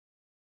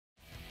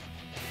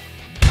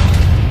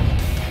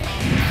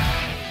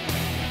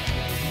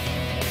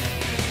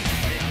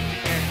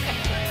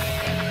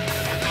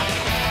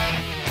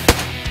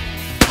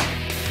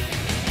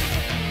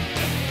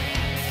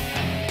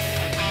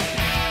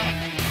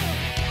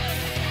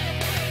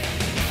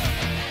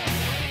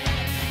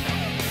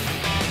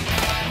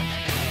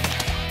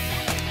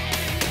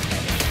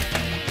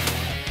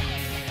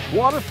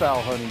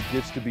Waterfowl hunting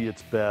gets to be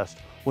its best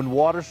when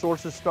water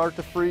sources start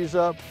to freeze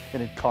up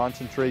and it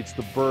concentrates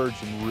the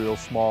birds in real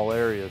small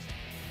areas.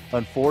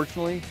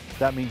 Unfortunately,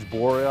 that means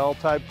Boreal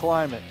type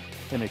climate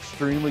and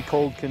extremely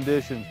cold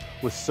conditions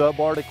with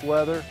subarctic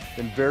weather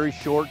and very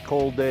short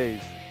cold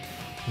days.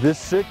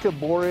 This Skita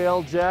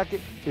Boreal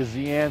jacket is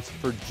the answer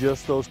for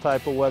just those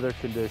type of weather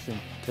conditions.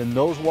 And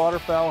those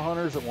waterfowl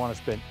hunters that want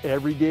to spend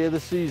every day of the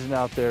season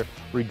out there,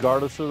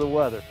 regardless of the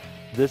weather,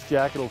 this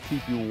jacket will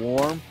keep you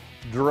warm,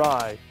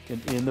 dry,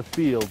 and in the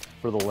field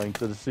for the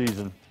length of the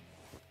season.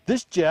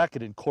 This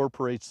jacket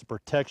incorporates the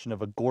protection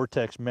of a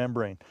Gore-Tex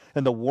membrane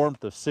and the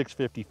warmth of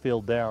 650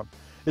 filled down.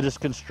 It is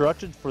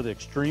constructed for the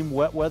extreme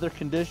wet weather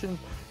conditions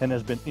and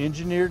has been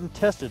engineered and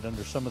tested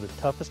under some of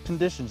the toughest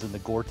conditions in the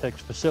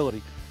Gore-Tex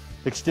facility.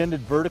 Extended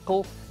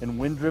vertical and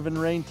wind-driven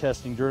rain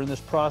testing during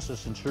this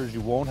process ensures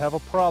you won't have a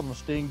problem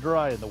staying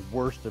dry in the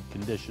worst of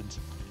conditions.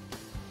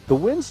 The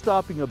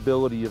wind-stopping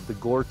ability of the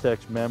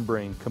Gore-Tex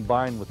membrane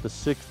combined with the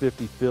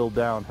 650 filled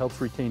down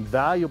helps retain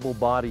valuable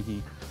body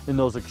heat in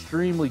those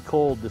extremely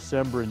cold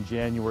December and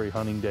January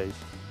hunting days.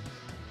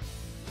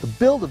 The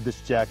build of this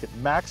jacket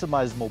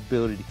maximizes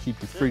mobility to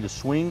keep you free to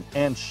swing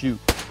and shoot,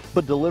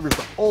 but delivers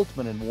the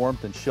ultimate in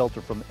warmth and shelter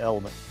from the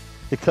elements.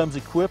 It comes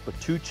equipped with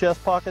 2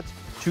 chest pockets,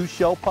 2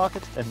 shell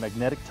pockets, and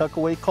magnetic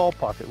tuck-away call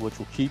pocket, which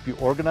will keep you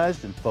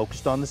organized and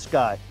focused on the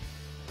sky.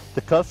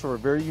 The cuffs are a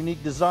very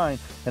unique design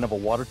and have a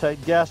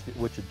watertight gasket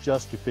which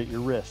adjusts to fit your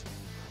wrist.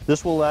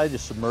 This will allow you to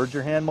submerge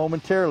your hand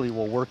momentarily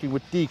while working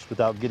with deeks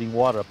without getting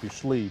water up your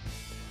sleeve.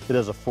 It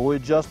has a fully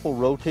adjustable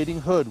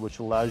rotating hood which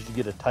allows you to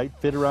get a tight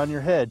fit around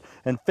your head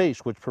and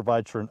face, which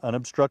provides for an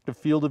unobstructed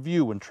field of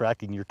view when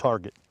tracking your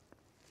target.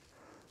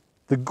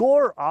 The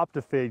Gore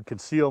Optifade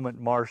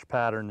concealment marsh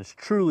pattern is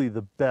truly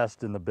the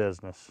best in the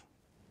business.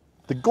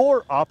 The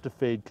Gore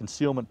Optifade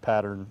concealment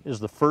pattern is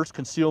the first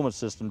concealment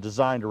system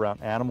designed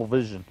around animal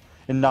vision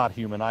and not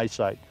human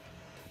eyesight.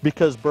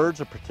 Because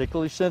birds are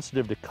particularly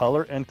sensitive to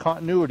color and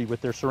continuity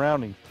with their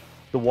surroundings,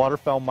 the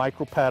waterfowl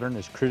micro pattern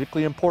is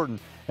critically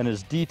important and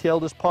as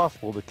detailed as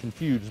possible to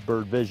confuse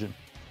bird vision.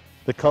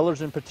 The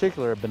colors in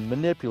particular have been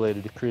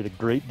manipulated to create a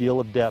great deal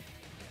of depth.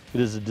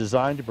 It is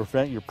designed to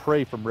prevent your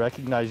prey from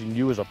recognizing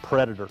you as a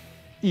predator,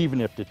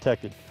 even if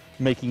detected,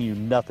 making you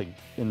nothing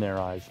in their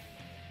eyes.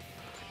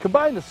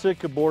 Combine the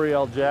Skita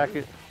Boreal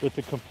jacket with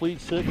the complete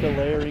Skita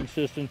layering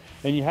system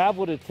and you have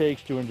what it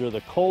takes to endure the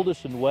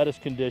coldest and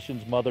wettest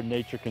conditions Mother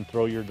Nature can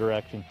throw your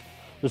direction.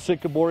 The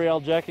Skita Boreal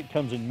jacket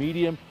comes in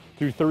medium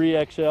through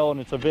 3XL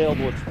and it's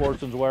available at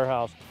Sportsman's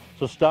Warehouse.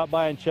 So stop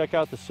by and check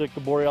out the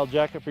Skita Boreal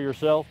jacket for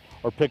yourself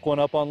or pick one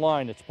up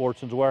online at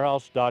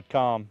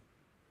sportsmanswarehouse.com.